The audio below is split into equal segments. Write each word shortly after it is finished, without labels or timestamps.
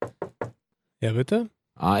Ja, bitte?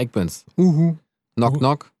 Ich bin's. Uhu. Knock,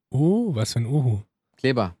 knock. Was für ein Uhu?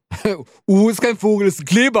 Kleber. Ist kein Vogel, ist ein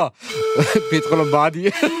Kleber. Pietro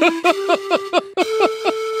Lombardi.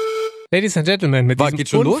 Ladies and Gentlemen, mit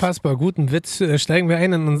diesem unfassbar guten Witz steigen wir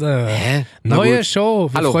ein in unsere neue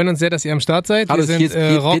Show. Wir freuen uns sehr, dass ihr am Start seid. Hallo, wir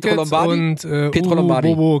sind Rockets und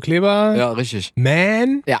Bobo Kleber. Ja, richtig.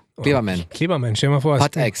 Man. Ja, Kleberman. Kleberman, stell dir mal vor,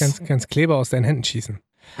 du kannst Kleber aus deinen Händen schießen.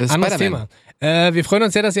 Das ist anderes Thema. Wir freuen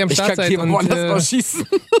uns sehr, dass ihr am Start seid. Ich kann Kleber woanders rausschießen.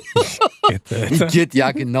 Igitt,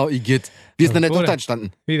 ja genau, Igitt. Wie ist denn der Tochter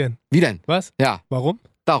entstanden? Wie denn? Was? Ja. Warum?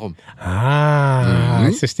 Darum.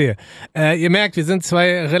 Ich verstehe. Ihr merkt, wir sind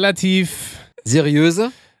zwei relativ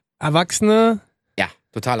seriöse, Erwachsene. Ja,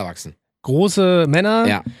 total erwachsen. Große Männer.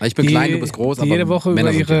 Ja, ich bin klein, du bist groß. Die jede Woche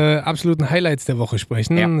Männer über ihre absoluten Highlights der Woche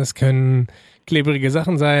sprechen. Ja. Es können klebrige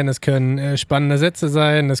Sachen sein, es können spannende Sätze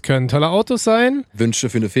sein, es können tolle Autos sein. Wünsche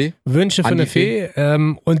für eine Fee.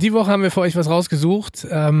 Und die Woche haben wir für euch was rausgesucht,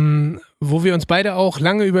 wo wir uns beide auch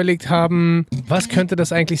lange überlegt haben, was könnte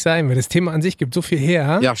das eigentlich sein? Weil das Thema an sich gibt so viel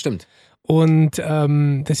her. Ja, stimmt. Und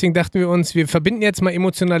deswegen dachten wir uns, wir verbinden jetzt mal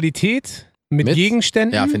Emotionalität mit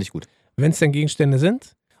Gegenständen. Ja, finde ich gut. Wenn es dann Gegenstände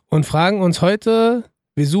sind. Und fragen uns heute,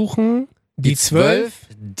 wir suchen die 12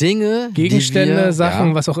 Dinge, Gegenstände,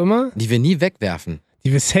 Sachen, was auch immer. Die wir nie wegwerfen.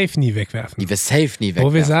 Die wir safe nie wegwerfen.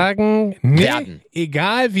 Wo wir sagen,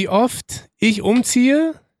 egal wie oft ich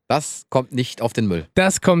umziehe. Das kommt nicht auf den Müll.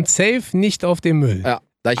 Das kommt safe nicht auf den Müll. Ja,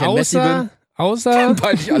 da ich ein Messi bin, außer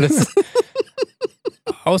behalte ich alles.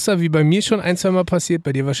 Außer wie bei mir schon ein, zwei Mal passiert,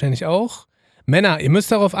 bei dir wahrscheinlich auch. Männer, ihr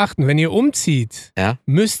müsst darauf achten, wenn ihr umzieht,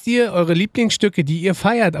 müsst ihr eure Lieblingsstücke, die ihr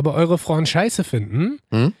feiert, aber eure Frauen scheiße finden,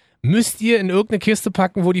 müsst ihr in irgendeine Kiste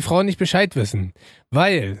packen, wo die Frauen nicht Bescheid wissen.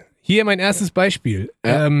 Weil, hier mein erstes Beispiel,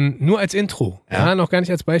 nur als Intro, noch gar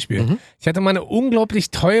nicht als Beispiel. Ich hatte mal eine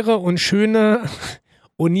unglaublich teure und schöne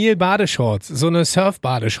O'Neill Badeshorts, so eine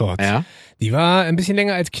Surf-Badeshorts. Ja. Die war ein bisschen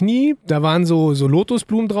länger als Knie, da waren so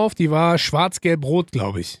Lotusblumen drauf, die war schwarz-gelb-rot,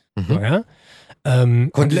 glaube ich. So, ja.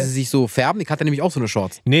 Konnte sie sich so färben? Ich hatte nämlich auch so eine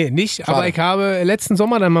Shorts. Nee, nicht, schade. Aber ich habe letzten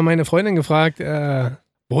Sommer dann mal meine Freundin gefragt,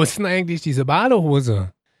 wo ist denn eigentlich diese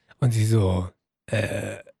Badehose? Und sie so,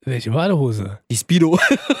 welche Badehose? Die Speedo.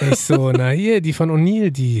 Ich so, na hier, die von O'Neill,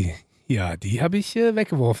 die habe ich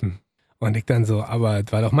weggeworfen. Und ich dann so, aber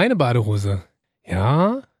das war doch meine Badehose.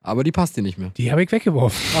 Ja. Aber die passt dir nicht mehr. Die habe ich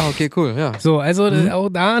weggeworfen. Ah, okay, cool, ja. So, also auch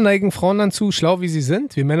da neigen Frauen dann zu, schlau wie sie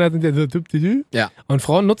sind. Wir Männer sind ja so ja. Und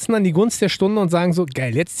Frauen nutzen dann die Gunst der Stunde und sagen so,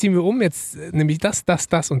 geil, jetzt ziehen wir um, jetzt nehme ich das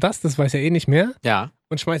und das weiß ja eh nicht mehr. Ja.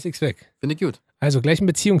 Und schmeiß ich's weg. Finde ich gut. Also gleich einen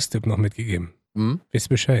Beziehungstipp noch mitgegeben. Wisst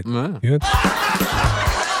Bescheid. Ja. Gut.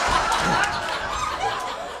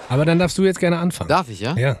 Aber dann darfst du jetzt gerne anfangen. Darf ich,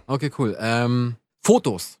 ja? Ja. Okay, cool.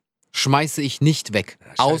 Fotos schmeiße ich nicht weg.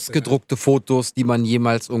 Scheiße, ausgedruckte Fotos, die man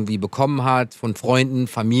jemals irgendwie bekommen hat, von Freunden,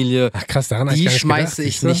 Familie. Ach krass, daran die schmeiße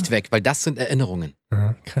ich nicht weg, weil das sind Erinnerungen.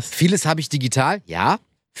 Ja, krass. Vieles habe ich digital, ja,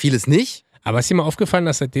 vieles nicht. Aber ist dir mal aufgefallen,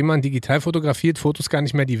 dass seitdem man digital fotografiert, Fotos gar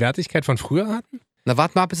nicht mehr die Wertigkeit von früher hatten? Na,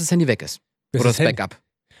 warte mal, bis das Handy weg ist. Oder das Backup.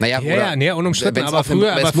 Naja, unumstritten, aber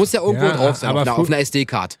früher... es muss ja irgendwo drauf sein, auf einer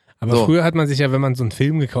SD-Card. Aber früher hat man sich ja, wenn man so einen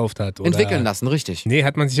Film gekauft hat... Oder entwickeln lassen, richtig. Nee,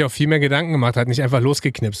 hat man sich auch viel mehr Gedanken gemacht, hat nicht einfach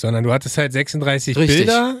losgeknipst, sondern du hattest halt 36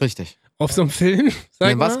 Bilder auf so einem Film.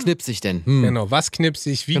 Was knipse ich denn? Genau, was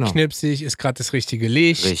knipse ich, wie knipse ich, ist gerade das richtige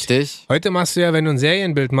Licht. Richtig. Heute machst du ja, wenn du ein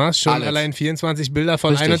Serienbild machst, schon allein 24 Bilder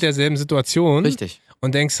von einer und derselben Situation. Richtig.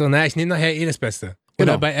 Und denkst so, ich nehme nachher das Beste.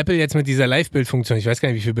 Oder bei Apple jetzt mit dieser Live-Bild-Funktion, ich weiß gar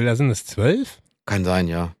nicht, wie viele Bilder sind das? 12? Kann sein,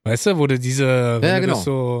 ja. Weißt du, wo du das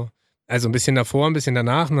so... Also ein bisschen davor, ein bisschen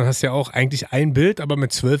danach. Und dann hast du ja auch eigentlich ein Bild, aber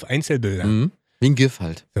mit 12 Einzelbildern. Wie ein GIF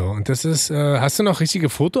halt. So, und das ist, hast du noch richtige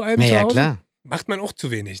Fotoalben zu Hause? Ja, klar. Macht man auch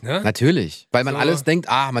zu wenig, ne? Natürlich. Weil man alles denkt,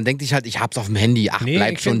 man denkt sich halt, ich hab's auf dem Handy.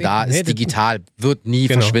 Bleibt schon da, ist digital, wird nie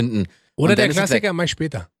verschwinden. Oder der Klassiker, mach ich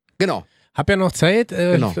später. Genau. Hab ja noch Zeit,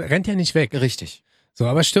 rennt ja nicht weg. Richtig. So,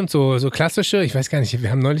 aber stimmt, so klassische, ich weiß gar nicht,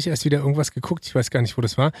 wir haben neulich erst wieder irgendwas geguckt, ich weiß gar nicht, wo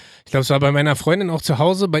das war. Ich glaube, es war bei meiner Freundin auch zu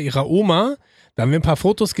Hause, bei ihrer Oma. Da haben wir ein paar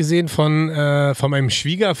Fotos gesehen von meinem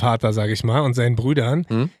Schwiegervater, sag ich mal, und seinen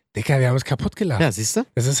Brüdern. Dicker, wir haben es kaputt gelacht. Ja, siehst du?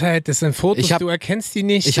 Das sind Fotos, du erkennst die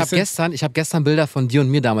nicht. Ich habe gestern Bilder von dir und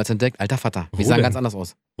mir damals entdeckt. Alter Vater, die sahen ganz anders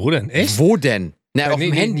aus. Wo denn? Echt? Wo denn? Auf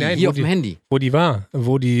dem Handy, hier auf dem Handy. Wo die war?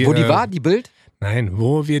 Wo die war, die Bild? Nein,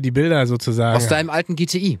 wo wir die Bilder sozusagen... Aus deinem alten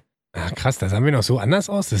GTI. Ah, krass, da sahen wir noch so anders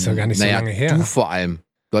aus? Das ist ja gar nicht so lange her. Du vor allem.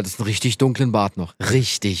 Du hattest einen richtig dunklen Bart noch.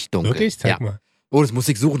 Richtig dunkel. Wirklich? Zeig mal. Oh, das muss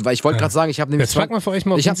ich suchen, weil ich wollte gerade sagen, ich habe nämlich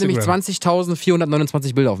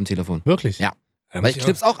 20.429 Bilder auf dem Telefon. Wirklich? Ja. Weil ich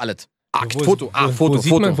knipse auch alles. Akt, Wo Foto.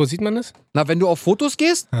 Wo sieht man das? Na, wenn du auf Fotos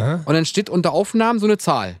gehst und dann steht unter Aufnahmen so eine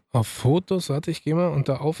Zahl. Auf Fotos, warte, ich gehe mal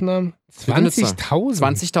unter Aufnahmen. 20.000?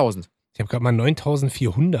 20.000. Ich habe gerade mal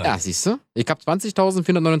 9.400. Ja, siehst du? Ich habe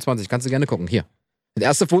 20.429. Kannst du gerne gucken. Hier. Das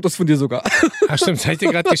erste Foto ist von dir sogar. Ach stimmt, das habe ich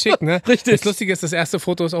dir gerade geschickt, ne? Richtig. Das Lustige ist, das erste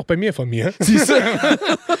Foto ist auch bei mir von mir. Siehst du?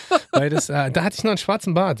 Weil da hatte ich noch einen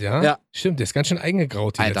schwarzen Bart, ja? Ja. Stimmt, der ist ganz schön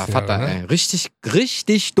eingegraut. Alter, Vater, ey.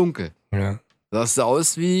 Richtig dunkel. Ja. Das sah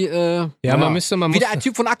aus wie, man müsste... Wie der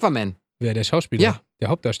Typ von Aquaman. Wer, der Schauspieler? Ja. Der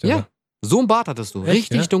Hauptdarsteller? Ja. So ein Bart hattest du.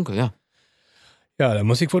 Echt, richtig dunkel, ja. Ja, da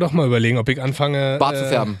muss ich wohl doch mal überlegen, ob ich anfange... Bart zu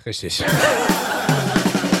färben. Richtig.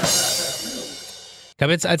 Ich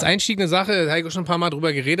habe jetzt als Einstieg eine Sache, da habe ich schon ein paar Mal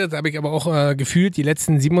drüber geredet, habe ich aber auch gefühlt die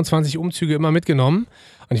letzten 27 Umzüge immer mitgenommen.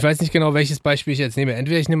 Und ich weiß nicht genau, welches Beispiel ich jetzt nehme.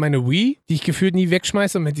 Entweder ich nehme meine Wii, die ich gefühlt nie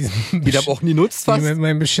wegschmeiße mit diesem... Die du aber auch nie nutzt fast. Mit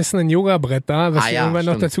meinem beschissenen Yoga-Brett da, was ich irgendwann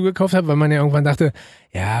noch dazu gekauft habe, weil man ja irgendwann dachte,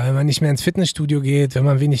 ja, wenn man nicht mehr ins Fitnessstudio geht, wenn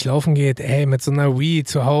man wenig laufen geht, mit so einer Wii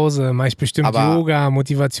zu Hause mache ich bestimmt Yoga,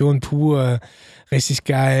 Motivation pur, richtig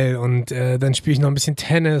geil. Und dann spiele ich noch ein bisschen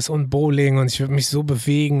Tennis und Bowling und ich würde mich so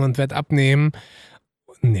bewegen und werde abnehmen.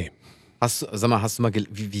 Nee. Hast du mal,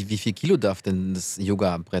 wie viel Kilo darf denn das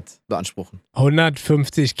Yoga-Brett beanspruchen?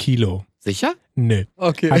 150 Kilo. Sicher? Nö.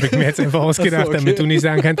 Okay. Habe ich mir jetzt einfach ausgedacht, damit du nicht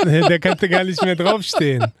sagen kannst, da kannst du gar nicht mehr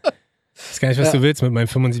draufstehen. Ich weiß gar nicht, was du willst mit meinen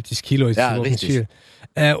 75 Kilo. Ich ja, richtig. Nicht viel.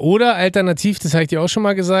 Oder alternativ, das habe ich dir auch schon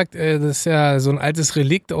mal gesagt, das ist ja so ein altes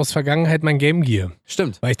Relikt aus Vergangenheit, mein Game Gear.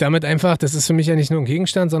 Stimmt. Weil ich damit einfach, das ist für mich ja nicht nur ein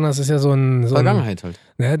Gegenstand, sondern es ist ja so ein... Vergangenheit halt.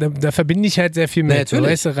 Ja, da verbinde ich halt sehr viel mit. So,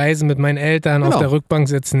 weißt du, Reisen mit meinen Eltern, auf der Rückbank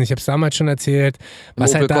sitzen. Ich habe es damals schon erzählt.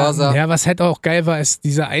 Was halt auch geil war, ist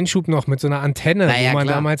dieser Einschub noch mit so einer Antenne, wo man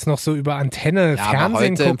damals noch so über Antenne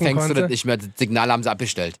Fernsehen gucken konnte. Heute empfängst du das nicht mehr, das Signal haben sie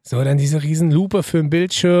abgestellt. So, dann diese riesen Lupe für den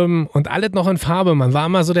Bildschirm und alles noch in Farbe. Man war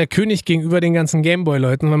immer so der König gegenüber den ganzen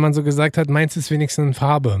Gameboy-Leuten, wenn man so gesagt hat, meins ist wenigstens in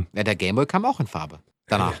Farbe. Ja, der Gameboy kam auch in Farbe.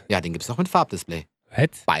 Danach. Ja, den gibt's noch mit Farbdisplay.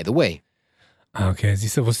 What? By the way. Ah, okay,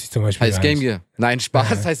 siehst du, wusste ich zum Beispiel heißt Game Gear. Nein,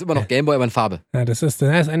 Spaß, heißt immer noch Gameboy, aber in Farbe. Ja, das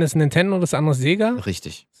eine ist Nintendo, das andere ist Sega.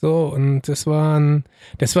 Richtig. So, und das war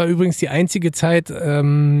übrigens die einzige Zeit,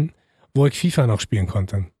 wo ich FIFA noch spielen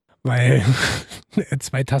konnte. Weil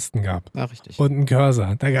 2 Tasten gab. Ja, richtig. Und einen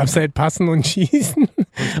Cursor. Da gab es halt Passen und Schießen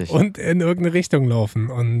und in irgendeine Richtung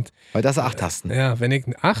laufen. Und weil das 8 Tasten. Ja, wenn ich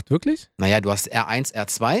 8, wirklich? Naja, du hast R1,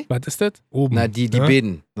 R2. Was ist das? Oben. Na, die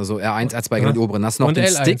Bäden. Also R1, R2, genau die oberen. Hast noch und den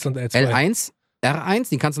L1 Stick. Und L2. L1, R1,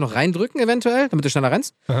 den kannst du noch reindrücken eventuell, damit du schneller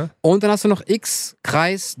rennst. Aha. Und dann hast du noch X,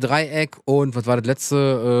 Kreis, Dreieck und was war das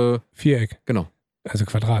letzte? Viereck. Genau. Also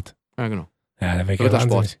Quadrat. Ja, genau. Ja, da wäre ich ja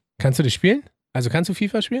wahnsinnig. Kannst du das spielen? Also kannst du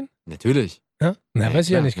FIFA spielen? Natürlich. Ja? Na, weiß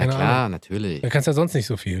ich ja nicht, keine Ahnung. Na klar, natürlich. Da kannst du ja sonst nicht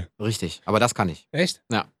so viel. Richtig, aber das kann ich. Echt?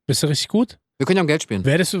 Ja. Bist du richtig gut? Wir können ja um Geld spielen.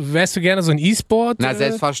 Wärst du gerne so ein E-Sport? Na,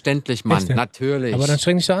 selbstverständlich, Mann. Echt? Natürlich. Aber dann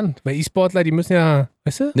streng dich da an. Weil E-Sportler, die müssen ja,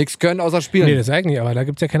 weißt du? Nichts können außer spielen. Nee, das sag ich nicht, aber da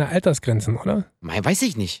gibt es ja keine Altersgrenzen, oder? Nein, weiß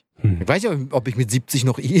ich nicht. Ich weiß nicht, ob ich mit 70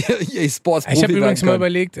 noch E-Sports Profi Ich habe übrigens mal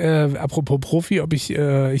überlegt, apropos Profi, ob ich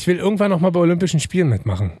will irgendwann noch mal bei Olympischen Spielen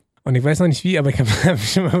mitmachen. Und ich weiß noch nicht wie, aber ich habe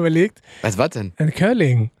schon mal überlegt. Was denn?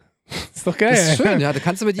 Curling. Ist doch geil. Das ist schön, ja. Da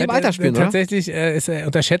kannst du mit jedem Alter spielen, oder? Tatsächlich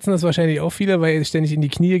unterschätzen das wahrscheinlich auch viele, weil ständig in die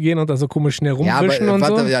Knie gehen und da so komisch schnell rumwischen und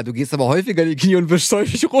so. Ja, du gehst aber häufiger in die Knie und wischst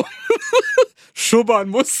häufig rum. Schubbern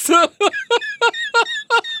musste.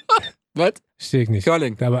 Was? Verstehe ich nicht.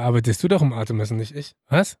 Curling. Dabei arbeitest du doch im Atemmessen, nicht ich.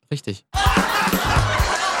 Was? Richtig.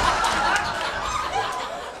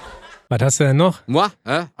 Was hast du denn noch? Moi?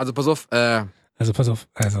 Also pass auf.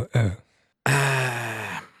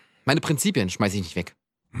 Meine Prinzipien schmeiße ich nicht weg.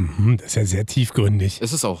 Das ist ja sehr tiefgründig.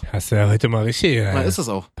 Ist es auch. Hast du ja heute mal richtig. Na, ist es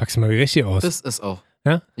auch. Packst du mal richtig aus. Ist es auch.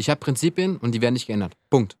 Ja? Ich habe Prinzipien und die werden nicht geändert.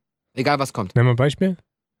 Punkt. Egal was kommt. Nenn mal ein Beispiel.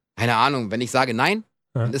 Keine Ahnung. Wenn ich sage Nein,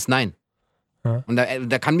 dann ist Nein. Ja. Und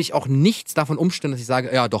da kann mich auch nichts davon umstellen, dass ich sage,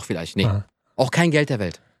 ja doch, vielleicht. Nee. Ja. Auch kein Geld der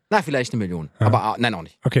Welt. Na, vielleicht 1 Million. Ja. Aber nein, auch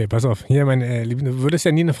nicht. Okay, pass auf. Hier, meine Lieben, du würdest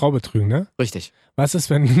ja nie eine Frau betrügen, ne? Richtig. Was ist,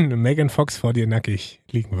 wenn Megan Fox vor dir nackig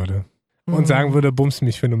liegen würde und sagen würde, bumst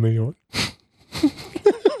mich für 1 Million?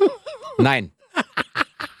 Nein.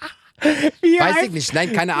 Weiß ich nicht.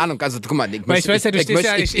 Nein, keine Ahnung. Also guck mal, ich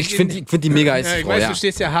finde die mega heiß. Ich weiß, du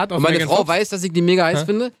stehst ja hart auf und meine Megan Frau Fox. weiß, dass ich die mega heiß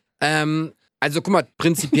finde. Also guck mal,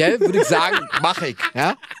 prinzipiell würde ich sagen, mache ich.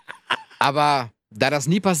 Ja? Aber da das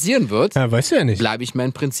nie passieren wird, weißt du ja nicht, bleibe ich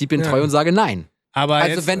meinen Prinzipien treu und sage nein. Aber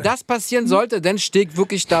also jetzt, wenn das passieren sollte, dann stehe ich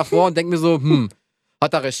wirklich davor und denke mir so,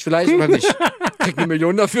 hat er recht vielleicht oder nicht? Krieg 1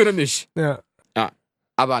 Million dafür oder nicht? Ja.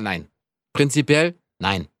 Aber nein. Prinzipiell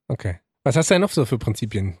nein. Okay. Was hast du denn noch so für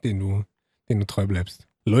Prinzipien, denen du treu bleibst?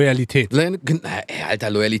 Loyalität.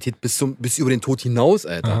 Alter, Loyalität bis über den Tod hinaus,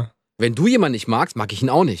 Alter. Aha. Wenn du jemanden nicht magst, mag ich ihn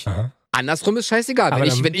auch nicht. Aha. Andersrum ist scheißegal. Aber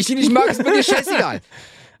Wenn ich die nicht mag, ist mir dir scheißegal.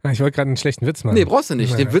 Ich wollte gerade einen schlechten Witz machen. Nee, brauchst du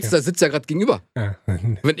nicht. Ja, Den Witz, okay. da sitzt ja gerade gegenüber. Ja.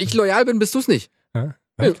 Wenn ich loyal bin, bist du es nicht. Ja.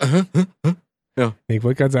 Ja. Nee, ich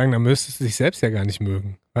wollte gerade sagen, dann müsstest du dich selbst ja gar nicht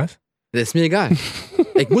mögen. Was? Das ist mir egal.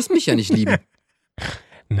 Ich muss mich ja nicht lieben.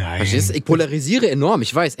 Nein. Verstehst du? Ich polarisiere enorm.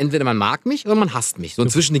 Ich weiß, entweder man mag mich oder man hasst mich. So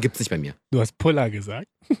inzwischen gibt es nicht bei mir. Du hast Puller gesagt.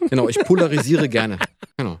 Genau, ich polarisiere gerne.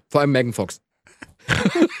 Genau. Vor allem Megan Fox.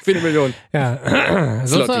 Für 1 Million. Ja.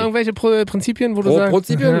 Sonst noch irgendwelche Prinzipien, wo du sagst?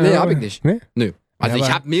 Prinzipien? Nee, hab ich nicht. Nee? Nö. Also Ja,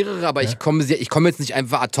 ich habe mehrere, aber ich komme jetzt nicht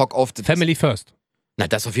einfach ad hoc auf das. Family first. Na,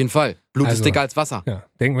 das auf jeden Fall. Blut ist dicker als Wasser. Ja.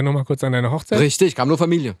 Denken wir nochmal kurz an deine Hochzeit. Richtig, kam nur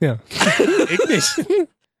Familie. Ja. Ich nicht.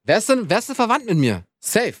 Wärst du verwandt mit mir?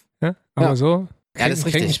 Safe. Ja, aber Ja. so. Ja, das ist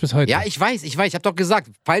Kennt richtig. mich bis heute. Ja, ich weiß. Ich habe doch gesagt,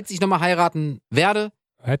 falls ich nochmal heiraten werde,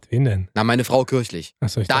 Was? Wen denn? na, meine Frau kirchlich.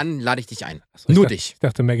 Achso, Dann lade ich dich ein. ich Nur dachte, dich. Ich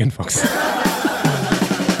dachte Megan Fox.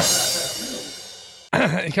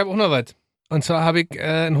 Ich habe auch noch was. Und zwar habe ich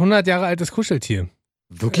ein 100 Jahre altes Kuscheltier.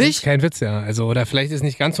 Wirklich? Ist kein Witz, ja. Also, oder vielleicht ist es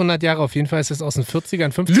nicht ganz 100 Jahre, auf jeden Fall ist es aus den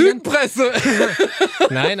 40ern, 50ern. Lügenpresse!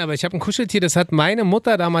 Nein, aber ich habe ein Kuscheltier, das hat meine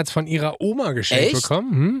Mutter damals von ihrer Oma geschenkt Echt?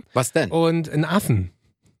 bekommen. Hm? Was denn? Und einen Affen.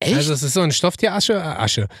 Echt? Also es ist so ein Stofftieraffe.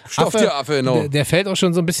 Stofftieraffe, genau. Der fällt auch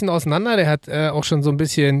schon so ein bisschen auseinander. Der hat auch schon so ein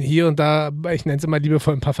bisschen hier und da, ich nenne es immer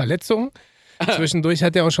liebevoll, ein paar Verletzungen. Zwischendurch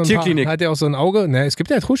hat er auch schon Tierklinik. hat er auch so ein Auge. Ne, es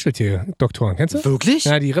gibt ja Kuscheltier-Doktoren, kennst du? Wirklich?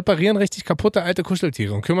 Ja, die reparieren richtig kaputte alte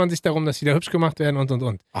Kuscheltiere und kümmern sich darum, dass die wieder hübsch gemacht werden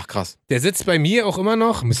und. Ach krass. Der sitzt bei mir auch immer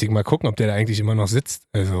noch. Muss ich mal gucken, ob der da eigentlich immer noch sitzt.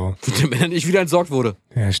 Also, Wenn er nicht wieder entsorgt wurde.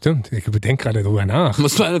 ja, stimmt. Ich bedenke gerade drüber nach.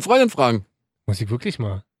 Muss mal eine Freundin fragen. Muss ich wirklich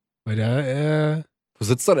mal. Weil der, Wo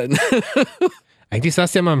sitzt er denn? eigentlich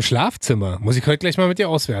saß der mal im Schlafzimmer. Muss ich heute gleich mal mit dir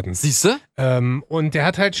auswerten. Siehst du? Und der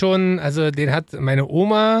hat halt schon, also den hat meine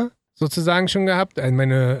Oma sozusagen schon gehabt.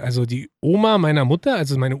 Also die Oma meiner Mutter,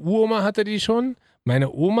 also meine Uroma hatte die schon.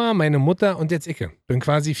 Meine Oma, meine Mutter und jetzt ich. Bin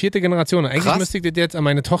quasi 4. Generation. Eigentlich Krass. müsste ich das jetzt an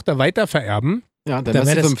meine Tochter weiter vererben. Ja, dann Da wär's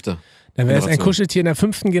wär die das- 5. Dann wäre es ein Generation. Kuscheltier in der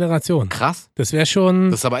 5. Generation. Krass. Das wäre schon.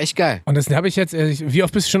 Das ist aber echt geil. Und das habe ich jetzt, wie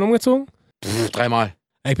oft bist du schon umgezogen? 3-mal.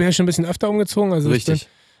 Ich bin ja schon ein bisschen öfter umgezogen. Also Richtig.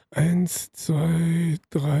 1, 2,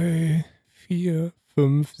 3, 4,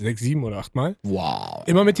 5, 6, 7 oder 8 Mal. Wow.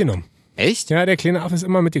 Immer mitgenommen. Echt? Ja, der kleine Affe ist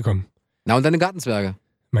immer mitgekommen. Na, und deine Gartenzwerge?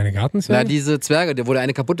 Meine Na, Gartenzwerge? diese Zwerge, wo der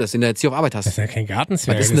eine kaputt ist, den du jetzt hier auf Arbeit Das hast. ist ja kein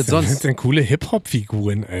Gartenzwerg. Was ist denn das sonst? Das sind coole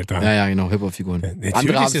Hip-Hop-Figuren, Alter. Ja, genau, Hip-Hop-Figuren. Natürlich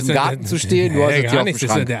Andere haben es ist im das- Garten zu stehen, du hast es ja, hier gar auf dem nichts. Das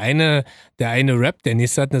ist ja Schrank. der eine rappt, der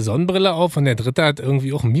nächste hat eine Sonnenbrille auf und der dritte hat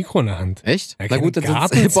irgendwie auch ein Mikro in der Hand. Echt? Ja, Na gut, keine dann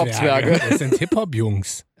sind es Hip-Hop-Zwerge. Das sind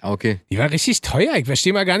Hip-Hop-Jungs. Okay. Die war richtig teuer. Ich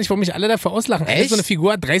verstehe mal gar nicht, warum mich alle dafür auslachen. Echt? So eine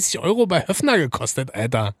Figur hat 30 € bei Höffner gekostet,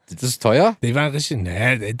 Alter. Das ist teuer? Die war richtig,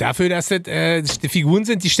 dafür, dass das die Figuren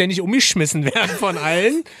sind, die ständig umgeschmissen werden von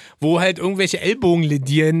allen, wo halt irgendwelche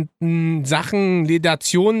ellbogenledierenden Sachen,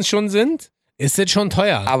 Ledationen schon sind, ist das schon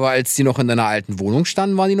teuer. Aber als die noch in deiner alten Wohnung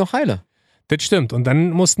standen, waren die noch heile. Das stimmt. Und dann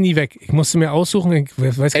mussten die weg. Ich musste mir aussuchen, ich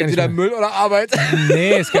weiß gar nicht Entweder mehr. Müll oder Arbeit.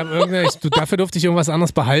 Nee, es gab dafür durfte ich irgendwas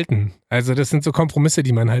anderes behalten. Also das sind so Kompromisse,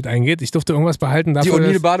 die man halt eingeht. Ich durfte irgendwas behalten. Die Dafür,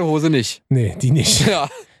 O'Neill-Badehose nicht. nee, die nicht. Ja.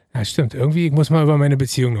 Ja, stimmt. Irgendwie, ich muss mal über meine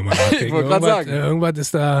Beziehung nochmal nachdenken. Ich wollte gerade sagen. Irgendwas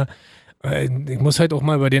ist da, ich muss halt auch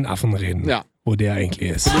mal über den Affen reden, Ja. wo der eigentlich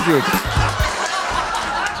ist. Gut.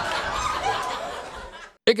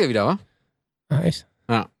 Ecke wieder, wa? Ah, echt?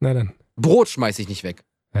 Ja. Na dann. Brot schmeiß ich nicht weg.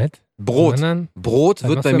 Was? Brot. Sondern, Brot Was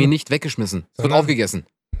wird machst bei du mir denn? nicht weggeschmissen. Es wird Sondern- aufgegessen.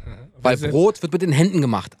 Weil was ist- Brot wird mit den Händen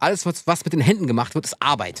gemacht. Alles, was mit den Händen gemacht wird, ist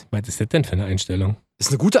Arbeit. Was ist das denn für eine Einstellung? Das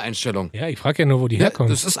ist eine gute Einstellung. Ja, ich frage ja nur, wo die Ja, herkommt.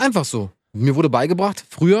 das ist einfach so. Mir wurde beigebracht,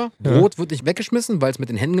 früher, Brot wird nicht weggeschmissen, weil es mit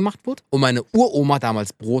den Händen gemacht wird. Und meine Uroma hat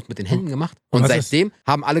damals Brot mit den Händen gemacht. Und Was ist- seitdem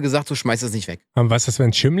haben alle gesagt, so schmeiß es nicht weg. Und was ist, wenn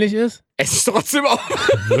es schimmlig ist? Es ist trotzdem auch.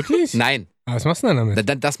 Wirklich? Nein, Aber was machst du denn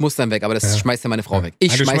damit? das muss dann weg, aber das Ja. schmeißt ja meine Frau weg.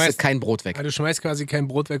 Ich Ah, du schmeiße schmeißt- kein Brot weg. Ah, du schmeißt quasi kein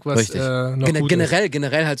Brot weg, was Richtig. noch gut ist.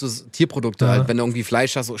 Generell halt so Tierprodukte, Ja. halt, wenn du irgendwie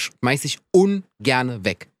Fleisch hast, so schmeiß ich ungerne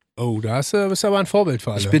weg. Oh, da bist du aber ein Vorbild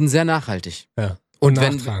für alle. Ich bin sehr nachhaltig. ja. Und Und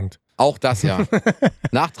wenn- nachtragend. Auch das ja.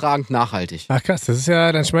 Nachtragend, nachhaltig. Ach krass, das ist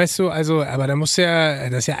ja, dann schmeißt du, also, aber dann musst du ja,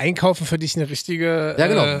 das ist ja Einkaufen für dich eine richtige Ja,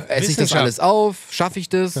 genau. Esse ich das Wissenschaft. alles auf? Schaffe ich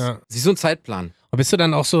das? Ja. Siehst du, ein Zeitplan. Und bist du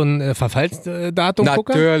dann auch so ein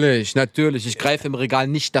Verfallsdatum-Gucker? Natürlich. Ich greife im Regal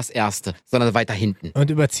nicht das erste, sondern weiter hinten. Und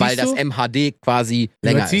überziehst Weil das du? MHD quasi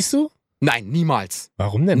länger Überziehst ist. du? Nein, niemals.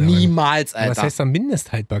 Warum denn? Niemals, Aber was Alter. heißt dann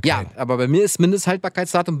Mindesthaltbarkeit? Ja, aber bei mir ist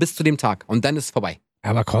Mindesthaltbarkeitsdatum bis zu dem Tag. Und dann ist es vorbei.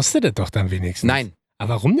 Aber kostet es doch dann wenigstens. Nein,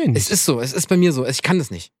 Aber warum denn nicht? es ist so. Es ist bei mir so. Ich kann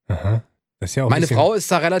das nicht. Aha. Das ist ja auch ein Meine bisschen, Frau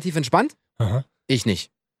ist da relativ entspannt. Aha. Ich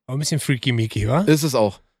nicht. Auch ein bisschen freaky-meaky, wa? Ist es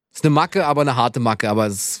auch. Ist eine Macke, aber eine harte Macke. Aber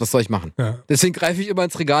was soll ich machen? Ja. Deswegen greife ich immer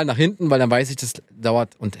ins Regal nach hinten, weil dann weiß ich, das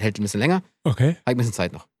dauert und hält ein bisschen länger. Okay. Habe ich ein bisschen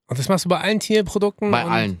Zeit noch. Und das machst du bei allen Tierprodukten? Bei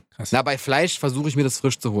allen. Krass. Bei Fleisch versuche ich mir das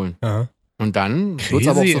frisch zu holen. Aha. Und dann wird es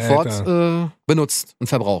aber auch sofort benutzt und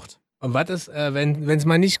verbraucht. Und was ist, wenn es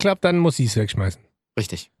mal nicht klappt, dann muss sie es wegschmeißen?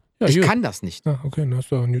 Richtig. Ja, ich kann das nicht. Ja, okay, dann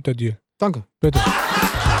hast du ein guter Deal. Danke. Bitte.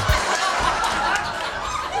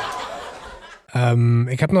 Ich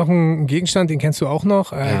habe noch einen Gegenstand, den kennst du auch noch.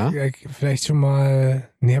 Vielleicht schon mal,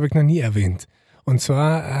 habe ich noch nie erwähnt. Und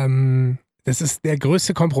zwar, das ist der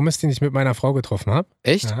größte Kompromiss, den ich mit meiner Frau getroffen habe.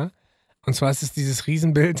 Echt? Ja. Und zwar ist es dieses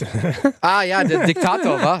Riesenbild. Der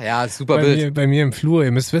Diktator, wa? Ja, super Bild. Bei mir im Flur.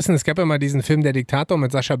 Ihr müsst wissen, es gab ja mal diesen Film Der Diktator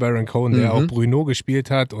mit Sacha Baron Cohen, der auch Bruno gespielt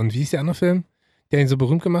hat. Und wie hieß der andere Film, der ihn so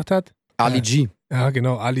berühmt gemacht hat? Ali G. Ja,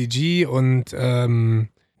 genau, Ali G und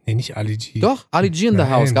nicht Ali G. Doch, Ali G in the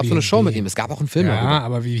House. Es gab so eine Show mit ihm. Es gab auch einen Film darüber. Ja,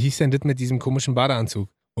 aber wie hieß denn das mit diesem komischen Badeanzug?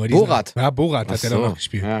 Borat. Ja, Borat hat er doch noch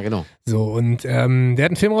gespielt. Ja, genau. So, und der hat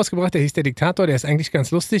einen Film rausgebracht, der hieß Der Diktator, der ist eigentlich ganz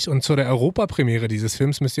lustig. Und zu der Europapremiere dieses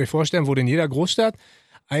Films, müsst ihr euch vorstellen, wurde in jeder Großstadt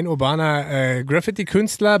ein urbaner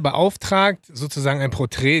Graffiti-Künstler beauftragt, sozusagen ein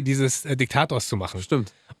Porträt dieses Diktators zu machen.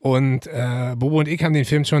 Stimmt. Und Bobo und ich haben den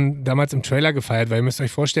Film schon damals im Trailer gefeiert, weil ihr müsst euch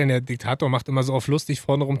vorstellen, der Diktator macht immer so auf lustig,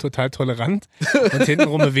 vorne rum total tolerant und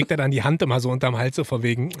hintenrum bewegt er dann die Hand immer so unterm Hals so vor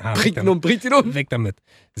wegen, bringt ihn um. Weg damit.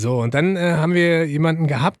 So, und dann haben wir jemanden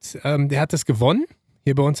gehabt, der hat das gewonnen,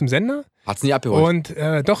 hier bei uns im Sender. Hat's nie abgeholt. Und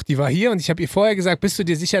doch, die war hier und ich habe ihr vorher gesagt, bist du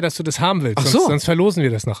dir sicher, dass du das haben willst? Ach so. Sonst verlosen wir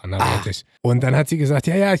das noch anderweitig. Und dann hat sie gesagt,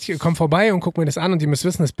 ja, ich komme vorbei und guck mir das an und ihr müsst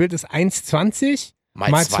wissen, das Bild ist 1,20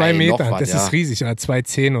 mal 2 Meter. Das ist riesig, oder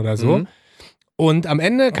 2,10 oder so. Mhm. Und am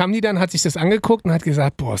Ende kam die dann, hat sich das angeguckt und hat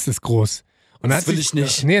gesagt, boah, ist das groß. Und das will ich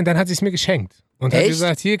nicht. Nee, und dann hat sie es mir geschenkt. Und hat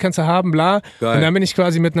gesagt, hier kannst du haben, bla. Geil. Und dann bin ich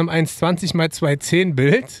quasi mit einem 1,20 mal 2,10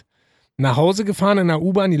 Bild nach Hause gefahren in der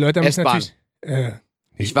U-Bahn. Die Leute haben mich natürlich...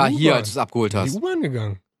 ich war hier, als du es abgeholt hast. Die U-Bahn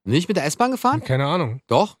gegangen. Nicht mit der S-Bahn gefahren? Keine Ahnung.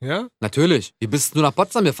 Doch? Ja? Natürlich. Wie bist du nach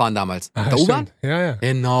Potsdam gefahren damals? Mit der U-Bahn? Ja.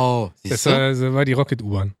 Genau. Das war die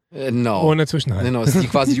Rocket-U-Bahn. Genau. Ohne Zwischenhalt. Genau, das ist die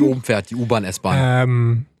quasi, die oben fährt, die U-Bahn,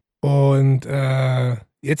 S-Bahn.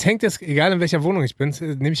 Jetzt hängt es, egal in welcher Wohnung ich bin,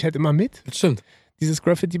 nehme ich halt immer mit. Das stimmt. Dieses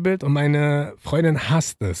Graffiti-Bild und meine Freundin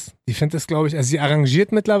hasst es. Die findet es, glaube ich, also sie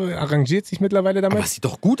arrangiert sich mittlerweile damit. Aber es sieht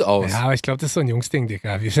doch gut aus. Ja, aber ich glaube, das ist so ein Jungsding,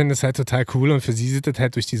 Digga. Wir finden es halt total cool und für sie sieht es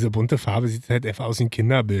halt durch diese bunte Farbe, sieht es halt einfach aus wie ein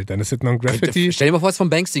Kinderbild. Dann ist es noch ein Graffiti. Stell dir mal vor, es ist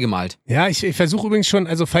von Banksy gemalt. Ja, ich versuche übrigens schon,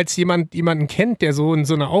 also falls jemanden kennt, der so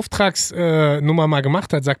eine Auftragsnummer mal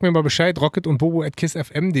gemacht hat, sagt mir mal Bescheid, rocket und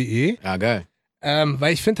bobo@kissfm.de. Ja, geil.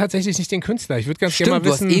 Weil ich finde tatsächlich nicht den Künstler. Ich würde ganz gerne mal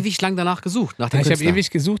wissen. Du hast ewig lang danach gesucht, nach dem Künstler. Ich habe ewig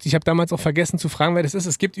gesucht. Ich habe damals auch vergessen zu fragen, wer das ist.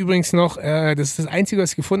 Es gibt übrigens noch, das ist das Einzige,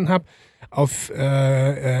 was ich gefunden habe,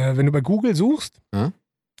 wenn du bei Google suchst,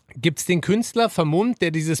 gibt es den Künstler vermummt, der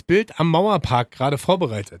dieses Bild am Mauerpark gerade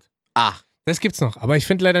vorbereitet. Ach. Das gibt's noch, aber ich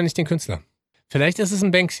finde leider nicht den Künstler. Vielleicht ist es ein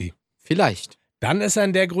Banksy. Vielleicht. Dann ist er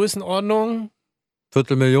in der Größenordnung.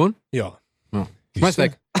 250.000? Ja. Schmeiß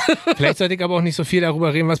weg. Vielleicht sollte ich aber auch nicht so viel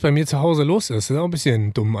darüber reden, was bei mir zu Hause los ist. Das ist auch ein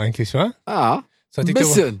bisschen dumm eigentlich, wa? Ja, ein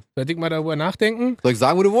bisschen. Sollte ich mal darüber nachdenken? Soll ich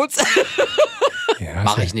sagen, wo du wohnst? Ja,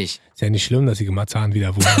 mach ich nicht. Ist ja nicht schlimm, dass ich in Marzahn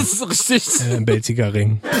wieder wohne. Das ist richtig. Im Belziger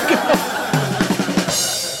Ring.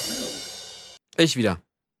 Ich wieder.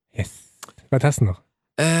 Yes. Was hast du noch?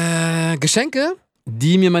 Geschenke,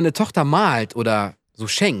 die mir meine Tochter malt oder so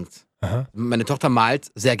schenkt. Aha. Meine Tochter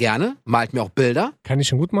malt sehr gerne, malt mir auch Bilder. Kann ich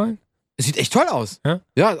schon gut malen? Es sieht echt toll aus.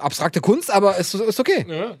 Ja, abstrakte Kunst, aber ist okay.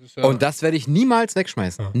 Ja, und das werde ich niemals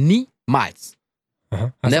wegschmeißen. Ja. Niemals.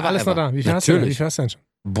 Aha. Hast du alles noch da? Wie viel hast du denn schon?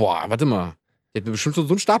 Boah, warte mal. Die hat mir bestimmt so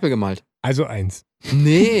einen Stapel gemalt. Also 1.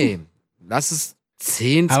 Nee, lass es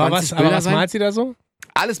 10, 20 Bilder aber was sein. malt sie da so?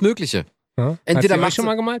 Alles Mögliche. Ja. Entweder hast du schon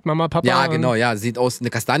mal gemalt? Mama, Papa? Ja, genau, ja. Sieht aus, eine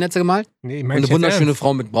Kastanie hat sie gemalt. Nee, und eine wunderschöne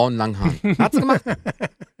Frau mit braunen, langen Haaren. Hat sie gemacht?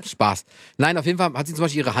 Spaß. Nein, auf jeden Fall hat sie zum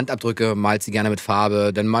Beispiel ihre Handabdrücke, malt sie gerne mit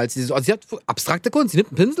Farbe. Dann malt sie so, also sie hat abstrakte Kunst. Sie nimmt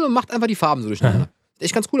einen Pinsel und macht einfach die Farben so durcheinander. Sieht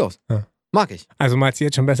echt ganz cool aus. Ja. Mag ich. Also malt sie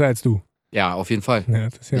jetzt schon besser als du? Ja, auf jeden Fall. Ja,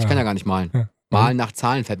 ich kann ja gar nicht malen. Ja. Malen nach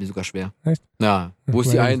Zahlen fällt mir sogar schwer. Echt? Ja. Wo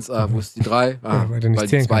ist die 1? Wo ist die 3? Weil du nicht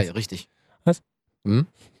die 2, kannst. richtig. Was?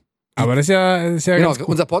 Aber das ist ja genau, ganz cool.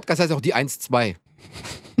 Unser Podcast heißt auch die 1-2.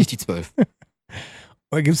 Nicht die 12.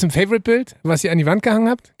 Gibt es ein Favorite-Bild, was ihr an die Wand gehangen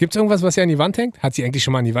habt? Gibt es irgendwas, was ihr an die Wand hängt? Hat sie eigentlich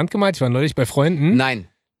schon mal an die Wand gemalt? Ich war neulich bei Freunden. Nein.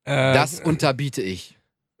 Das unterbiete ich.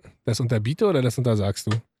 Das unterbiete oder das untersagst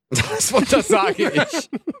du? Das untersage ich.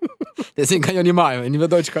 Deswegen kann ich auch nicht malen, wenn ich mehr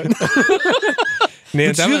Deutsch kann.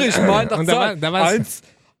 Nee, schwierig, malen nach Zahlen. 1,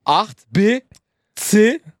 8, B,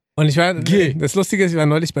 C, und ich war, G. Das Lustige ist, ich war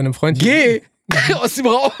neulich bei einem Freund. G! Aus dem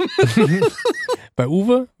Raum. Bei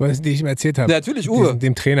Uwe, die ich ihm erzählt habe. Natürlich, Uwe.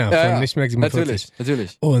 Dem Trainer von Nicht mehr 47.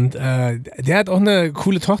 Natürlich. Und der hat auch eine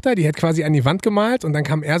coole Tochter, die hat quasi an die Wand gemalt und dann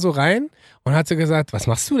kam er so rein und hat so gesagt, was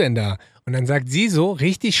machst du denn da? Und dann sagt sie so,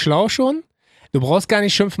 richtig schlau schon, du brauchst gar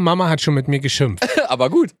nicht schimpfen, Mama hat schon mit mir geschimpft. Aber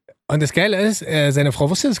gut. Und das Geile ist, seine Frau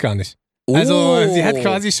wusste das gar nicht. Also sie hat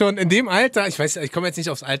quasi schon in dem Alter, ich komme jetzt nicht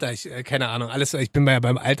aufs Alter, keine Ahnung, ich bin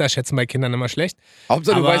beim Alter schätzen bei Kindern immer schlecht.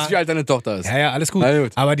 Hauptsache du weißt, wie alt deine Tochter ist. Ja, alles gut.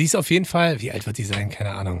 Aber die ist auf jeden Fall, wie alt wird die sein?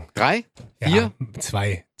 Keine Ahnung. 3? 4? Ja,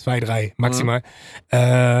 2, 3 maximal.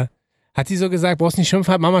 Hat die so gesagt, brauchst nicht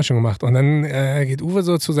schimpfen, hat Mama schon gemacht. Und dann geht Uwe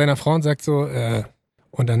so zu seiner Frau und sagt so,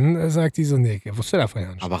 und dann sagt die so, nee, wusste davon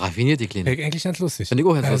ja nicht. Aber raffiniert die Kleine. Eigentlich ganz lustig. Finde ich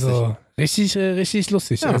auch ganz lustig. Richtig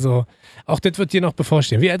lustig. Ja. Also auch das wird dir noch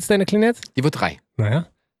bevorstehen. Wie alt ist deine Kleine jetzt? Die wird 3. Naja,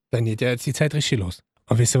 dann geht ja jetzt die Zeit richtig los.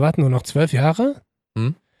 Und weißt du was, nur noch 12 Jahre?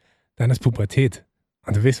 Dann ist Pubertät.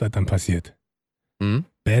 Und du weißt, was dann passiert.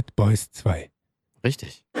 Bad Boys 2.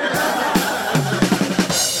 Richtig.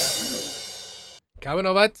 Ich habe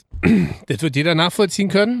noch was, das wird jeder nachvollziehen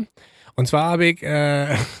können. Und zwar habe ich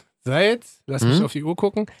seit, lass mich auf die Uhr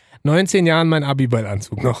gucken, 19 Jahren meinen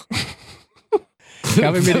Abiball-Anzug noch. Ich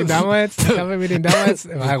habe mir den damals,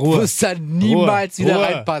 Ruhe. Du wirst da niemals wieder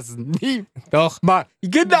reinpassen. Nie. Doch. Mal.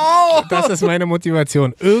 Genau. Das ist meine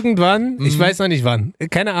Motivation. Irgendwann, ich weiß noch nicht wann,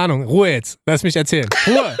 keine Ahnung, Ruhe jetzt, lass mich erzählen.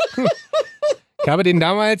 Ruhe. Ich habe den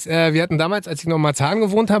damals, wir hatten damals, als ich noch in Marzahn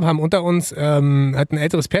gewohnt habe, haben unter uns, hat ein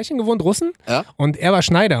älteres Pärchen gewohnt, Russen. Ja. Und er war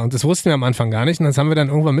Schneider und das wussten wir am Anfang gar nicht. Und das haben wir dann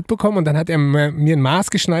irgendwann mitbekommen und dann hat er mir einen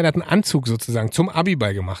maßgeschneiderten Anzug sozusagen zum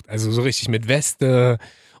Abiball gemacht. Also so richtig mit Weste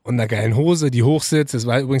und einer geilen Hose, die hochsitzt. Das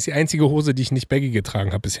war übrigens die einzige Hose, die ich nicht baggy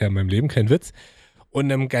getragen habe bisher in meinem Leben, kein Witz.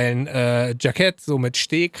 Und einem geilen Jackett, so mit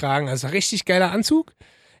Stehkragen. Also ein richtig geiler Anzug.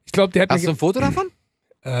 Ich glaube, der hat Hast du ein Foto davon?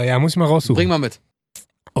 Ja, muss ich mal raussuchen. Bring mal mit.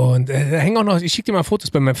 Und da hängen auch noch, ich schicke dir mal Fotos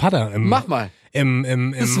bei meinem Vater. Mach mal.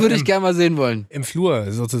 Das würde ich gerne mal sehen wollen. Im Flur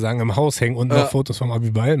sozusagen, im Haus hängen und noch Fotos vom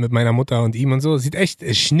Abiball mit meiner Mutter und ihm und so. Sieht echt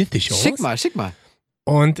schnittig aus. Schick mal.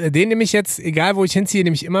 Und den nehme ich jetzt, egal wo ich hinziehe,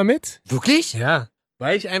 nehme ich immer mit. Wirklich? Ja.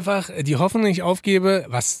 Weil ich einfach die Hoffnung nicht aufgebe,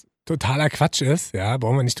 was totaler Quatsch ist. Ja,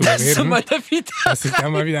 brauchen wir nicht drüber reden. Dass ich da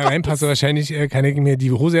mal wieder reinpasse. Wahrscheinlich kann ich mir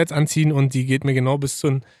die Hose jetzt anziehen und die geht mir genau bis zu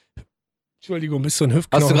den Hüftknochen.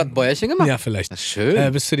 Hast du gerade ein Bäuerchen gemacht? Ja, vielleicht. Das ist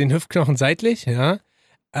schön. Bis zu den Hüftknochen seitlich, ja.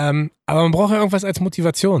 Aber man braucht ja irgendwas als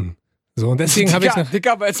Motivation. So, und deswegen habe ich noch...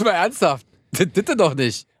 Dicker, aber jetzt mal ernsthaft. Das doch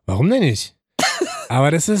nicht. Warum denn nicht? Aber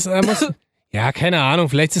das ist... ja, keine Ahnung.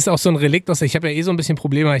 Vielleicht ist es auch so ein Relikt aus... Ich habe ja so ein bisschen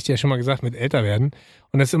Probleme, habe ich dir ja schon mal gesagt, mit älter werden.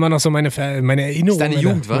 Und das ist immer noch so meine Erinnerung. Ist deine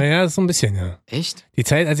Jugend, wa? Ja, so ein bisschen, ja. Echt? Die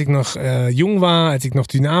Zeit, als ich noch jung war, als ich noch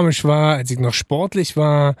dynamisch war, als ich noch sportlich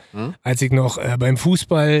war, als ich noch beim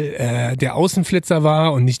Fußball der Außenflitzer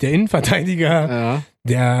war und nicht der Innenverteidiger.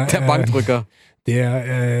 Ja. Der Bankdrücker.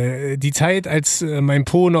 Die Zeit, als mein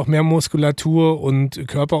Po noch mehr Muskulatur und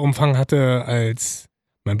Körperumfang hatte als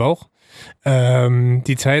mein Bauch.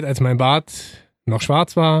 Die Zeit, als mein Bart noch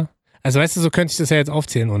schwarz war. Also weißt du, so könnte ich das ja jetzt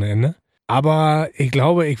aufzählen ohne Ende. Aber ich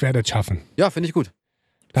glaube, ich werde es schaffen. Ja, finde ich gut.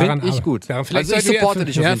 Vielleicht ich supporte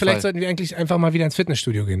dich auf jeden Fall. Vielleicht sollten wir eigentlich einfach mal wieder ins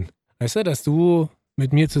Fitnessstudio gehen. Weißt du, dass du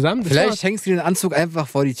mit mir zusammen... Vielleicht hängst du den Anzug einfach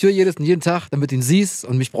vor die Tür jeden Tag, damit du ihn siehst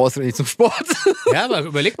und mich brauchst du nicht zum Sport. Ja, aber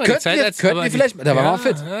überleg mal, die Zeit als... Da waren wir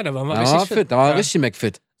fit. Ja, da waren wir richtig fit. Da waren wir richtig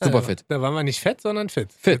McFit. Super fit. Da waren wir nicht fett, sondern fit.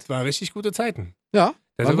 Das war richtig gute Zeiten. Ja.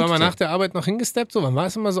 Da sind wir mal nach der Arbeit noch hingesteppt. So, wann war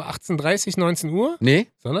es immer so? 18:30, 19 Uhr? Nee.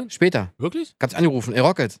 Sondern? Später. Wirklich? Kannst angerufen. Ey,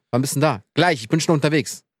 Rocket, wann bist du denn da? Gleich, ich bin schon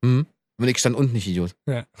unterwegs. Und ich stand unten, nicht Idiot.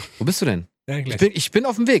 Ja. Wo bist du denn? Ja, gleich. Ich bin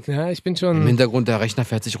auf dem Weg. Ja, ich bin schon... Im Hintergrund, der Rechner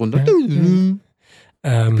fährt sich runter.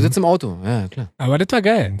 Du sitzt im Auto. Ja, klar. Aber das war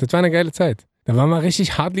geil. Das war eine geile Zeit. Da waren wir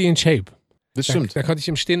richtig hardly in shape. Das stimmt. Da konnte ich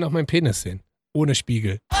im Stehen noch meinen Penis sehen. Ohne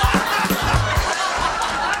Spiegel.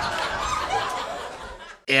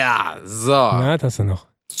 Ja, so. Na, das hast du noch.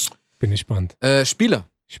 Bin gespannt. Spiele.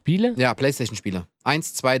 Spiele? Ja, Playstation-Spiele.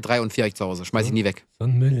 1, 2, 3 und 4 habe ich zu Hause. Schmeiß ich nie weg. So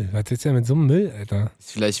ein Müll. Was ist denn mit so einem Müll, Alter?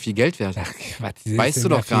 Ist vielleicht viel Geld wert. Ach, was ist weißt du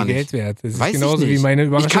doch gar nicht. Geld wert? Das ist Weiß genauso ich nicht. wie meine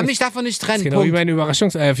Überraschung. Ich kann mich davon nicht trennen. Das ist genau wie meine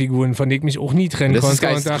Überraschungseierfiguren, von denen ich mich auch nie trennen das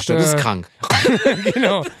konnte. Ist das ist krank.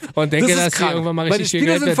 Genau. Und denke, dass hier irgendwann mal richtig viel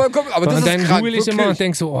Geld sind vollkommen, aber das und dann ist krank, google ich immer und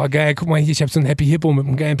denke so, oh geil, guck mal hier, ich habe so einen Happy Hippo mit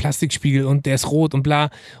einem geilen Plastikspiegel und der ist rot und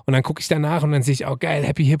bla. Und dann gucke ich danach und dann sehe ich, oh geil,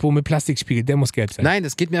 Happy Hippo mit Plastikspiegel, der muss gelb sein. Nein,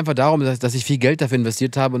 es geht mir einfach darum, dass ich viel Geld dafür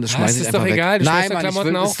investiert habe und das schmeiße ich einfach weg. Ist doch egal, du schmeißt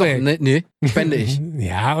Klamotten auch weg. Nee, spende ich.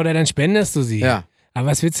 Ja, oder dann spendest du sie. Ja. Aber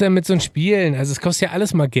was willst du denn mit so einem Spielen? Also es kostet ja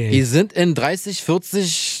alles mal Geld. Die sind in 30,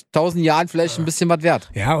 40.000 Jahren vielleicht ein bisschen was wert.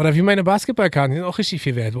 Ja, oder wie meine Basketballkarten, die sind auch richtig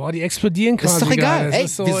viel wert. Boah, die explodieren quasi. Das ist doch egal. Ey,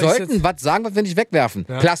 wir sollten was sagen, was wir nicht wegwerfen.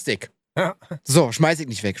 Ja. Plastik. Ja. So, schmeiß ich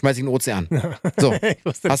nicht weg, schmeiß ich in den Ozean. So,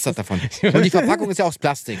 hast das davon. Und die Verpackung ist ja aus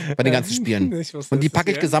Plastik bei den ganzen Spielen. Und die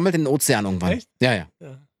packe ich gesammelt in den Ozean irgendwann. Echt? Ja.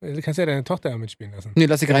 Du kannst ja deine Tochter mitspielen lassen. Nee,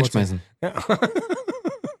 lass sie reinschmeißen. Ja.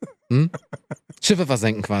 Schiffe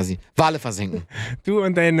versenken quasi. Wale versenken. Du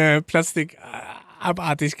und deine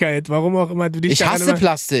Plastikabartigkeit, warum auch immer du dich Ich hasse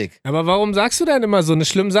Plastik. Aber warum sagst du dann immer so eine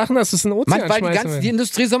schlimme Sachen, dass du es in den Ozean Mann, weil die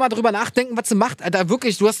Industrie soll mal drüber nachdenken, was sie macht. Alter,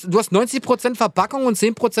 wirklich, du hast 90% Verpackung und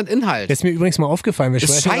 10% Inhalt. Das ist mir übrigens mal aufgefallen. Das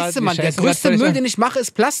ist scheiße, Mann. Der größte Müll, den ich mache,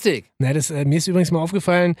 ist Plastik. Na, mir ist übrigens mal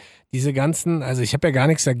aufgefallen, diese ganzen, also ich habe ja gar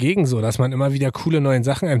nichts dagegen so, dass man immer wieder coole neue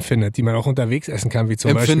Sachen erfindet, die man auch unterwegs essen kann, wie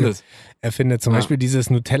zum Beispiel zum Beispiel dieses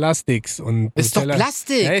Nutella-Sticks und ist Nutella. Doch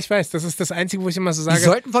Plastik. Ja, ich weiß, das ist das Einzige, wo ich immer so sage. Die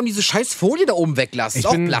sollten vor allem diese scheiß Folie da oben weglassen. Ist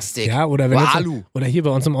auch Plastik. Ja, oder Alu. Oder hier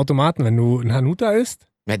bei uns im Automaten, wenn du ein Hanuta isst.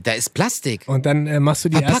 Ja, da ist Plastik. Und dann machst du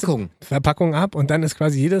die Verpackung ab und dann ist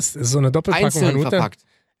quasi jedes so eine Doppelpackung einzeln Hanuta. Verpackt.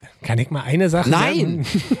 Kann ich mal eine Sache sagen? Nein.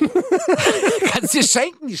 Kannst dir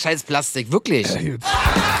schenken, die scheiß Plastik, wirklich.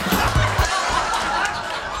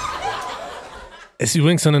 Ist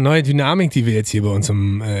übrigens so eine neue Dynamik, die wir jetzt hier bei uns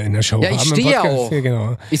in der Show haben. Ja, ich stehe ja auch. Hier,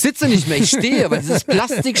 genau. Ich sitze nicht mehr, ich stehe, weil dieses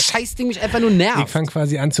Plastik-Scheißding mich einfach nur nervt. Ich fange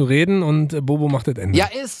quasi an zu reden und Bobo macht das Ende. Ja,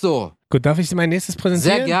 ist so. Gut, darf ich mein nächstes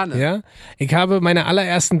präsentieren? Sehr gerne. Ja? Ich habe meine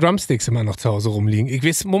allerersten Drumsticks immer noch zu Hause rumliegen. Ich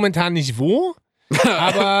weiß momentan nicht wo,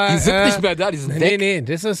 aber... Die sind nicht mehr da, die sind weg. Nee,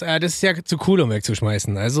 das ist ja zu cool, um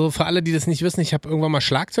wegzuschmeißen. Also für alle, die das nicht wissen, ich habe irgendwann mal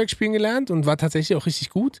Schlagzeug spielen gelernt und war tatsächlich auch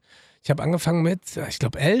richtig gut. Ich habe angefangen mit, ich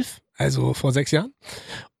glaube 11, also vor 6 Jahren.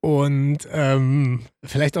 Und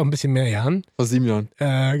vielleicht auch ein bisschen mehr Jahren. Vor 7 Jahren.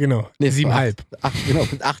 Genau. Nee, 7,5. Genau,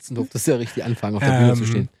 mit 18 durftest du ja richtig anfangen, auf der Bühne zu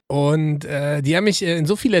stehen. Und die haben mich in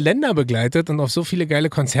so viele Länder begleitet und auf so viele geile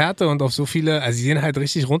Konzerte und auf so viele, also die sehen halt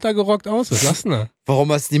richtig runtergerockt aus. Was sagst du da?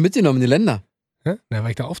 Warum hast du die mitgenommen in die Länder? Hä? Na, weil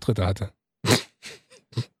ich da Auftritte hatte.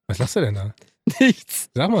 Was lachst du denn da? Nichts.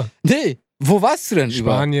 Sag mal. Nee. Wo warst du denn?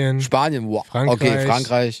 Spanien, wow.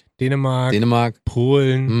 Frankreich, Dänemark,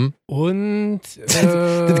 Polen und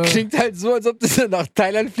das klingt halt so, als ob du nach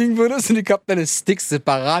Thailand fliegen würdest und ich hab deine Sticks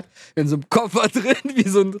separat in so einem Koffer drin, wie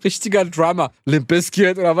so ein richtiger Drummer. Limp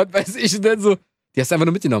Bizkit oder was weiß ich. Und dann so, die hast du einfach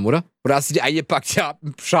nur mitgenommen, oder? Oder hast du die eingepackt, ja,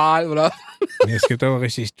 im Schal, oder? Nee, es gibt aber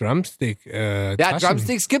richtig Drumstick, ja,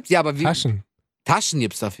 Drumsticks gibt's, ja, aber wie? Taschen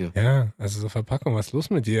gibt's dafür. Ja, also so Verpackung, was ist los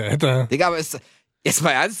mit dir, Alter? Digga, aber jetzt mal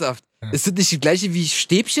ernsthaft. Ja. Ist das nicht die gleiche wie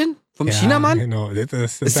Stäbchen vom Chinamann? Genau. Ist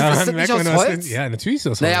das nicht aus Holz? Ja, natürlich ist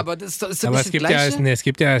das aus Holz. Naja, aber das ist das aber nicht es gibt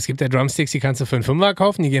gleiche? es gibt ja Drumsticks, die kannst du für einen Fünfer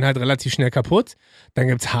kaufen, die gehen halt relativ schnell kaputt. Dann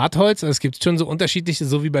gibt's Hartholz, also es gibt schon so unterschiedliche,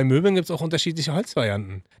 so wie bei Möbeln gibt's auch unterschiedliche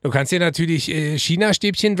Holzvarianten. Du kannst dir natürlich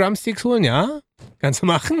China-Stäbchen-Drumsticks holen, ja, kannst du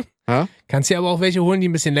machen. Ja? Kannst dir aber auch welche holen, die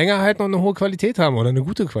ein bisschen länger halten und eine hohe Qualität haben oder eine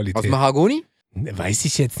gute Qualität. Aus Mahagoni? Weiß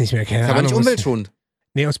ich jetzt nicht mehr, keine Ahnung. Aber nicht umweltschonend.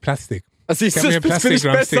 Nee, aus Plastik. Also ich habe mir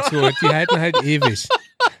Plastik-Drumsticks geholt. Die halten halt ewig.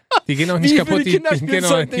 Die gehen auch nicht kaputt. Die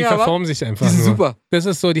verformen sich einfach die sind nur. Super. Das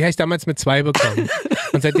ist so, die habe ich damals mit 2 bekommen.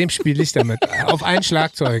 Und seitdem spiele ich damit. Auf allen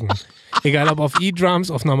Schlagzeugen. Egal ob auf E-Drums,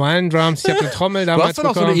 auf normalen Drums. Ich habe eine Trommel damals bekommen. Du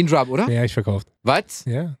hast doch noch so eine E-Drum, oder? Ja, ich verkauft. Was?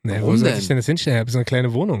 Ja. Naja, wo soll ich denn das hinstellen? Ich habe so eine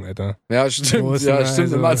kleine Wohnung, Alter. Ja, stimmt. Ja,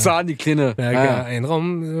 stimmt. Im Azan, die kleine. Ja, ein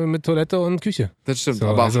Raum mit Toilette und Küche. Das stimmt. So,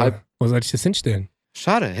 aber also, halb. Wo soll ich das hinstellen?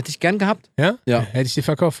 Schade, hätte ich gern gehabt. Ja? Ja. Hätte ich die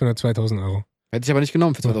verkauft für nur 2.000 Euro. Hätte ich aber nicht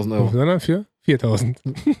genommen für 2.000 Euro. Sondern für 4.000.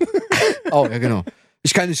 Oh, ja, genau.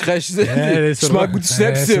 Ich kann nicht rechnen. Ja, das ich mag gut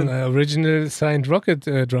Schnäpschen. Das ist ein Original Signed Rocket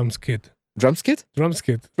Drums Kit. Drums Kit? Drums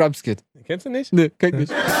Kit. Drums Kit. Kennst du nicht? Nee, kenn ich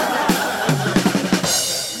nicht.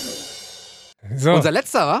 So. Unser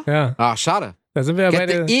letzter, wa? Ja. Ach, schade. Da sind wir ja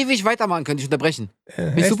beide. Hätte ewig weitermachen können, ich unterbrechen.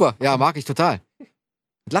 Finde ich super. Ja, mag ich total.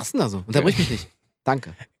 Was lachst du denn da so? Unterbrich mich nicht.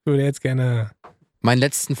 Danke. Ich würde jetzt gerne meinen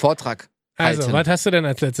letzten Vortrag halten. Also, was hast du denn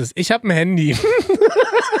als letztes? Ich habe ein Handy.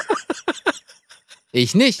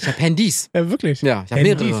 Ich nicht. Ich habe Handys. Ja, wirklich? Ja, ich habe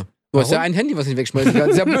mehrere. Du hast ja ein Handy, was ich nicht wegschmeißen kann.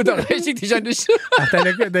 Das ist ja blöd, da reiche ich dich ja nicht. Ach,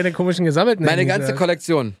 deine komischen gesammelten Meine Handys, ganze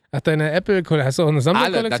Kollektion. Ach, deine Apple, hast du auch eine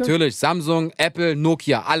Samsung-Kollektion? Alle, natürlich. Samsung, Apple,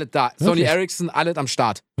 Nokia, alle da. Wirklich? Sony Ericsson, alles am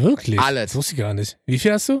Start. Wirklich? Alles. Das wusste ich gar nicht. Wie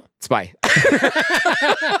viel hast du? 2.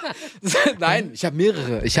 Nein, ich habe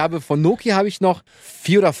mehrere. Von Nokia habe ich noch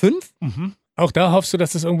 4 oder 5. Mhm. Auch da hoffst du,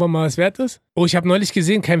 dass das irgendwann mal was wert ist? Oh, ich habe neulich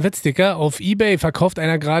gesehen, kein Witz, Dicker. Auf eBay verkauft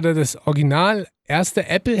einer gerade das original erste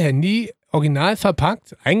Apple-Handy, original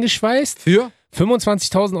verpackt, eingeschweißt. Für?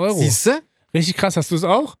 25.000 Euro. Siehste? Richtig krass. Hast du es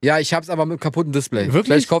auch? Ja, ich hab's aber mit kaputten Display. Wirklich?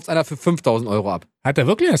 Vielleicht kauft einer für 5.000 Euro ab. Hat er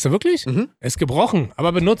wirklich? Hast du wirklich? Mhm. Ist gebrochen,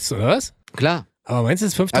 aber benutzt, oder was? Klar. Aber meinst du,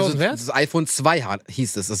 es ist 5.000 wert? Das iPhone 2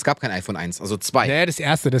 hieß es. Es gab kein iPhone 1, also 2. Naja, das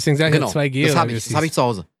erste, deswegen sage ich genau. 2G. Das habe ich zu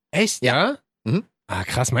Hause. Echt? Ja. Mhm. Ah,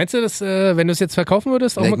 krass. Meinst du, dass, wenn du es jetzt verkaufen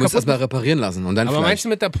würdest, auch Ich mal muss kaputt? das mal reparieren lassen und dann Aber meinst du,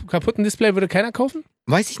 mit der kaputten Display würde keiner kaufen?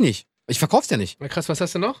 Weiß ich nicht. Ich verkauf's ja nicht. Na krass, was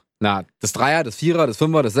hast du noch? Na, das Dreier, das Vierer, das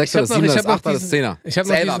Fünfer, das Sechser, das Siebener, das Achter, das Zehner. Das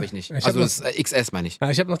Elfer habe ich nicht. Also das XS meine ich. Ja,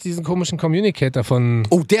 ich habe noch diesen komischen Communicator von...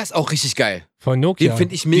 Oh, der ist auch richtig geil. Von Nokia. Den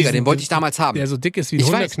finde ich mega, den wollte ich damals haben. Der so dick ist wie ein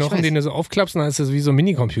Hundeknochen, den du so aufklappst und dann ist das wie so ein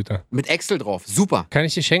Minicomputer. Mit Excel drauf, super. Kann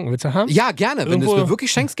ich dir schenken, willst du haben? Ja, gerne, wenn du es mir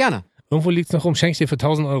wirklich schenkst, gerne. Irgendwo liegt es noch rum, schenk ich dir für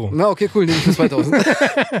 1.000 Euro. Na, okay, cool, nehme ich für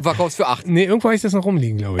 2.000. Verkaufst für 8. Nee, irgendwo habe ich das noch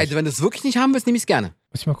rumliegen, glaube ich. Also, wenn du es wirklich nicht haben willst, nehme ich es gerne.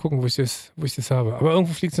 Muss ich mal gucken, wo ich das habe. Aber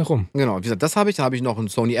irgendwo fliegt es noch rum. Genau, wie gesagt, das habe ich. Da habe ich noch einen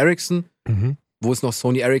Sony Ericsson, wo es noch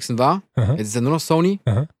Sony Ericsson war. Aha. Jetzt ist ja nur noch Sony.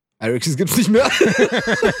 Aha. Ericsson gibt es nicht mehr.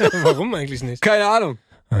 Warum eigentlich nicht? Keine Ahnung.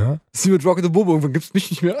 Aha. Das ist wie mit Rocket und Bobo, irgendwann gibt es mich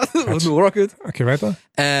nicht mehr. Und nur Rocket. Okay, weiter.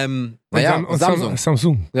 Naja, Samsung.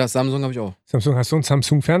 Samsung. Ja, Samsung habe ich auch. Hast du einen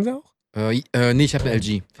Samsung-Fernseher auch? Nee, ich habe einen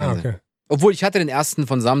LG. Ah, okay. Obwohl, ich hatte den ersten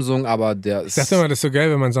von Samsung, aber der ist... Ich dachte immer, das ist so geil,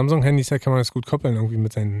 wenn man Samsung-Handys hat, kann man das gut koppeln irgendwie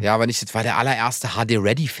mit seinen... Ja, aber nicht, das war der allererste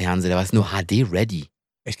HD-Ready-Fernseher, der war nur HD-Ready.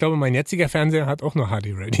 Ich glaube, mein jetziger Fernseher hat auch nur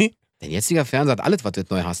HD-Ready. Dein jetziger Fernseher hat alles, was du jetzt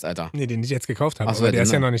neu hast, Alter. Nee, den ich jetzt gekauft habe, So, aber der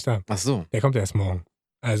ist ja noch nicht da. Ach so. Der kommt erst morgen.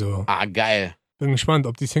 Also, Geil. bin gespannt,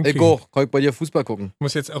 ob die es hinkriegen. Ich auch, kann ich bei dir Fußball gucken. Ich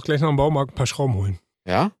muss jetzt auch gleich noch im Baumarkt ein paar Schrauben holen.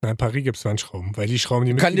 Ja? Ein paar Rigipswandschrauben, weil die Schrauben,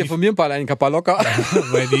 die Kann dir von mir ein paar ein paar locker.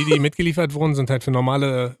 weil die mitgeliefert wurden, sind halt für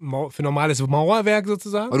normales Mauerwerk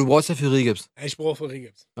sozusagen. Aber du brauchst ja für Rigips. Ich brauche für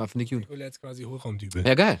Rigips. Ja, finde ich gut. Ich hole jetzt quasi Hohlraumdübel.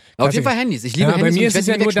 Ja, geil. Auf jeden Fall Handys. Ich liebe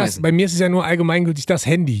Handys. Bei mir ist es ja nur allgemeingültig das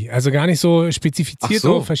Handy. Also gar nicht so spezifiziert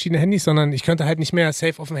auf verschiedene Handys, sondern ich könnte halt nicht mehr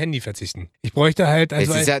safe auf ein Handy verzichten. Ich bräuchte halt...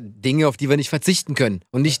 Also es ist ja Dinge, auf die wir nicht verzichten können.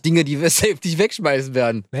 Und nicht Dinge, die wir safe nicht wegschmeißen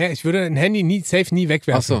werden. Naja, ich würde ein Handy safe nie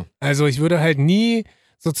wegwerfen. Ach so. Also ich würde halt nie...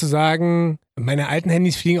 sozusagen, meine alten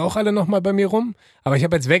Handys fliegen auch alle nochmal bei mir rum, aber ich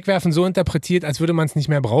habe jetzt wegwerfen so interpretiert, als würde man es nicht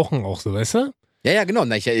mehr brauchen, auch so, weißt du? Ja, genau.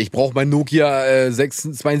 Ich brauche mein Nokia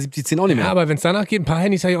 7210 auch nicht mehr. Ja, aber wenn es danach geht, ein paar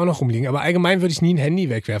Handys habe ich auch noch rumliegen. Aber allgemein würde ich nie ein Handy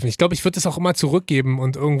wegwerfen. Ich glaube, ich würde es auch immer zurückgeben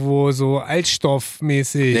und irgendwo so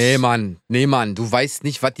altstoffmäßig. Nee, Mann. Du weißt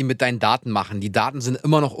nicht, was die mit deinen Daten machen. Die Daten sind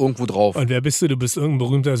immer noch irgendwo drauf. Und wer bist du? Du bist irgendein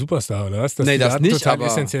berühmter Superstar, oder was? Dass nee, die das Daten nicht, total aber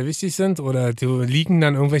essentiell wichtig sind? Oder du liegen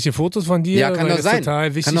dann irgendwelche Fotos von dir, ja, kann weil doch das sein.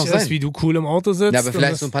 total wichtig ist, wie du cool im Auto sitzt? Ja, aber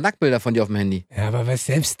vielleicht so ein paar Nacktbilder von dir auf dem Handy. Ja, aber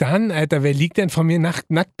selbst dann, Alter, wer liegt denn von mir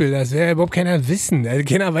Nacktbilder? Das wäre ja überhaupt keiner wissen. Also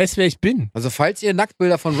keiner weiß, wer ich bin. Also falls ihr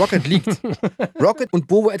Nacktbilder von Rocket liegt, Rocket und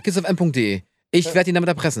bobo@kissofm.de. Ich werde ihn damit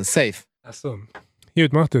erpressen. Safe. Achso.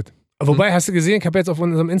 Gut, macht das. Wobei, hast du gesehen, ich habe jetzt auf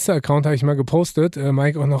unserem Insta-Account mal gepostet,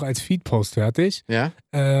 Mike auch noch als Feed-Post fertig. Ja?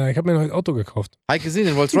 Ich habe mir noch ein Auto gekauft. Habe ich gesehen,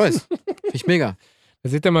 den Rolls-Royce. Finde ich mega. Da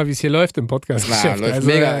seht ihr mal, wie es hier läuft im Podcast-Geschäft. Läuft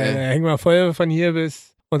mega, ey. Hängen wir voll von hier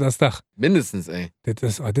bis unter das Dach. Mindestens, ey. Das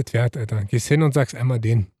ist wert, Alter. Gehst hin und sagst einmal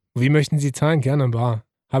den. Wie möchten Sie zahlen? Gerne in Bar.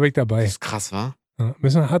 Habe ich dabei. Das ist krass, wa? Ja,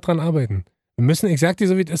 müssen wir hart dran arbeiten. Wir müssen, ich sag dir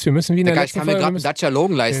so wie es ist, wir müssen wie in der letzten Folge... Ich kann mir gerade einen Dacia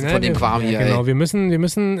Logan leisten von dem Kram hier, genau, ey. wir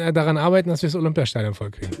müssen daran arbeiten, dass wir das Olympiastadion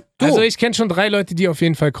voll kriegen. Also ich kenne schon 3 Leute, die auf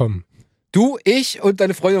jeden Fall kommen. Du, ich und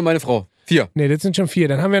deine Freundin und meine Frau. 4. Nee, das sind schon 4.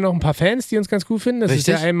 Dann haben wir noch ein paar Fans, die uns ganz gut finden. Das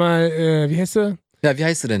Richtig. ist ja einmal, wie heißt sie? Ja, wie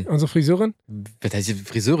heißt du denn? Unsere Friseurin? Was heißt die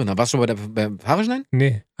Friseurin? Warst du schon beim Haare schneiden?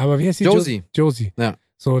 Nee, aber wie heißt die? Josie. Josie. Ja.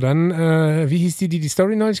 So, dann, wie hieß die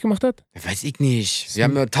Story neulich gemacht hat? Weiß ich nicht. Wir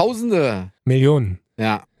haben ja Tausende. Millionen.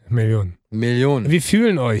 Ja. Millionen. Wir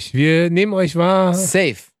fühlen euch. Wir nehmen euch wahr.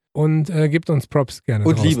 Safe. Und gebt uns Props gerne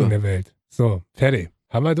und draußen Liebe in der Welt. So, fertig.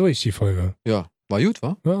 Haben wir durch, die Folge. Ja, war gut,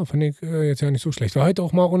 wa? Ja, fand ich jetzt ja nicht so schlecht. War heute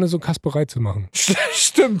auch mal ohne so Kasperei zu machen.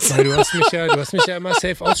 Stimmt. Weil du hast mich ja immer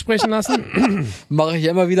safe aussprechen lassen. Mache ich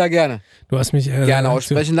immer wieder gerne. Du hast mich gerne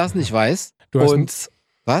aussprechen lassen, ich weiß. Und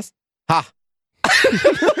was? Ha!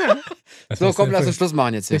 So, komm, lass uns Schluss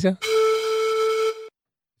machen jetzt hier. Sicher?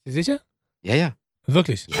 Sicher? Ja.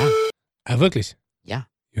 Wirklich? Ja. Ah, wirklich? Ja.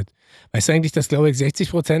 Gut. Weißt du eigentlich, dass, glaube ich,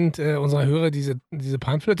 60% unserer Hörer diese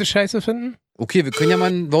Panflöte scheiße finden? Okay, wir können ja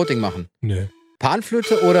mal ein Voting machen. Nö.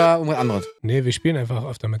 Panflöte oder irgendwas anderes? Nee, wir spielen einfach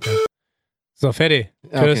öfter mit der. So, fertig.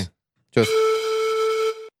 Ja, Tschüss. Okay. Tschüss.